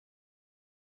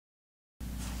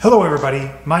Hello everybody,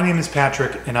 my name is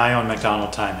Patrick and I own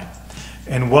MacDonald Timing.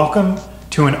 And welcome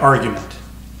to an argument.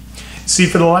 See,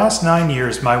 for the last 9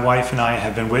 years, my wife and I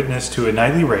have been witness to a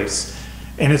nightly race,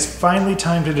 and it's finally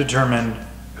time to determine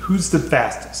who's the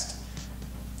fastest.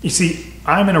 You see,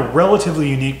 I'm in a relatively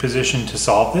unique position to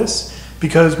solve this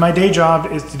because my day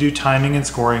job is to do timing and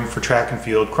scoring for track and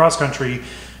field, cross country,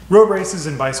 road races,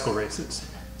 and bicycle races.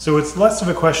 So it's less of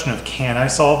a question of can I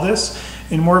solve this,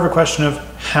 and more of a question of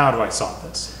how do I solve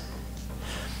this.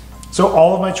 So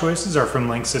all of my choices are from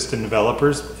link system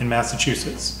developers in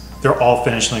Massachusetts. They're all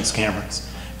FINISHLYNX cameras,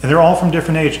 and they're all from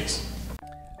different ages.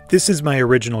 This is my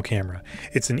original camera.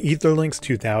 It's an FINISHLYNX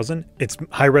 2000. It's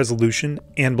high resolution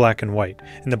and black and white.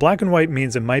 And the black and white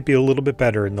means it might be a little bit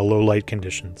better in the low light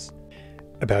conditions.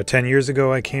 About 10 years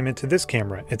ago, I came into this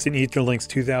camera. It's an FINISHLYNX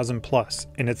 2000 Plus,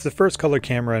 and it's the first color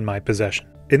camera in my possession.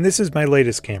 And this is my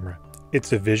latest camera.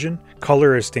 It's a Vision,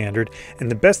 color is standard, and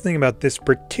the best thing about this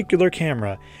particular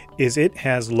camera is it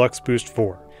has Lux Boost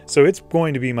 4, so it's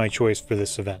going to be my choice for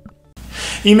this event.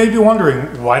 You may be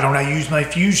wondering, why don't I use my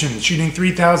Fusion shooting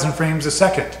 3,000 frames a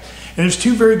second? And there's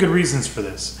two very good reasons for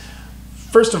this.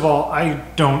 First of all, I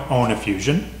don't own a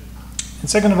Fusion, and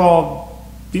second of all,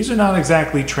 these are not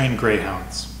exactly trained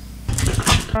greyhounds.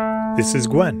 This is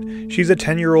Gwen. She's a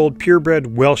 10-year-old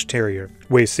purebred Welsh Terrier,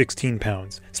 weighs 16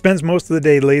 pounds, spends most of the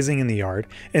day lazing in the yard,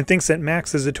 and thinks that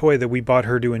Max is a toy that we bought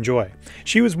her to enjoy.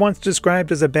 She was once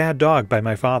described as a bad dog by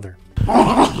my father.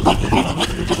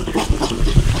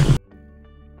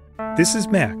 This is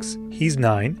Max. He's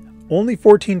 9, only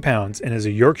 14 pounds, and is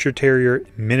a Yorkshire Terrier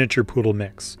miniature poodle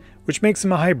mix, which makes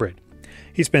him a hybrid.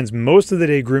 He spends most of the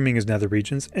day grooming his nether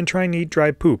regions and trying to eat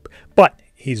dry poop, but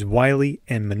he's wily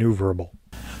and maneuverable.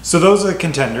 So those are the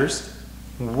contenders.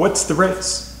 What's the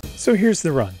race? So here's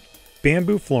the run.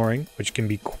 Bamboo flooring, which can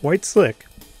be quite slick,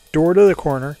 door to the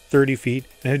corner, 30 feet,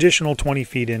 an additional 20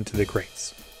 feet into the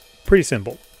crates. Pretty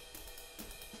simple.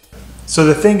 So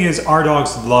the thing is, our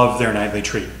dogs love their nightly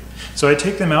treat. So I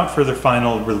take them out for their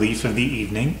final relief of the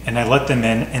evening, and I let them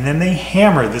in, and then they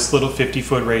hammer this little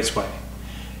 50-foot raceway.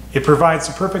 It provides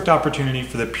the perfect opportunity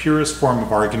for the purest form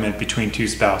of argument between two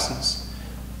spouses.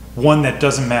 One that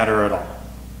doesn't matter at all.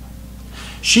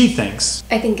 She thinks...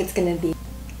 I think it's gonna be...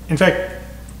 In fact,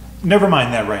 never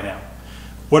mind that right now.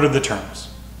 What are the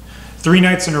terms? 3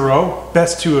 nights in a row,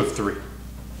 best 2 of 3.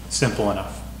 Simple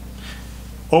enough.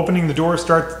 Opening the door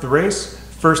starts the race,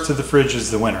 first to the fridge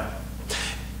is the winner.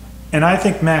 And I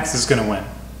think Max is gonna win.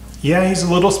 Yeah, he's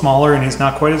a little smaller and he's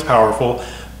not quite as powerful,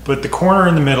 but the corner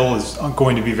in the middle is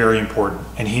going to be very important,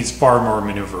 and he's far more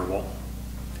maneuverable.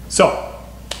 So,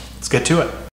 let's get to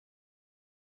it.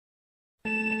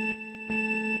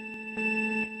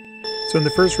 So in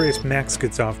the first race, Max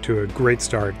gets off to a great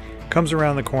start, comes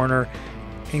around the corner,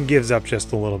 and gives up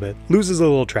just a little bit. Loses a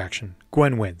little traction.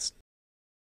 Gwen wins.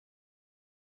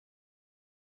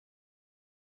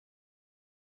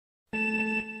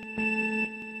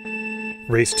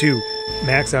 Race 2.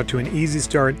 Max out to an easy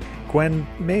start. Gwen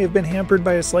may have been hampered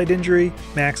by a slight injury.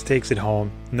 Max takes it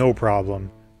home, no problem.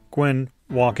 Gwen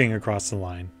walking across the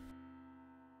line.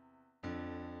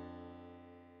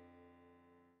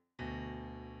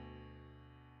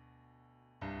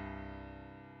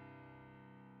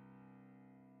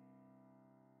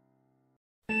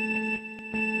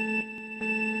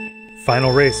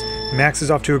 Final race. Max is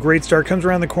off to a great start, comes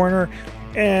around the corner,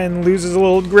 and loses a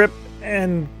little grip,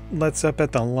 and lets up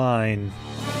at the line.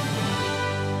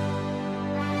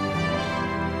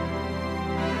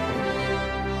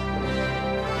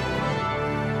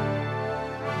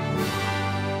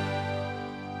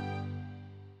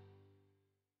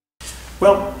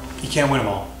 Well, you can't win them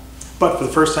all. But for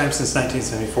the first time since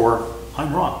 1974,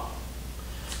 I'm wrong.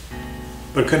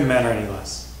 But it couldn't matter any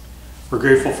less. We're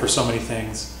grateful for so many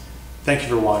things. Thank you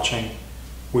for watching.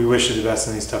 We wish you the best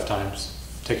in these tough times.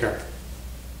 Take care.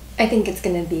 I think it's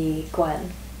gonna be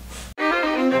Gwen.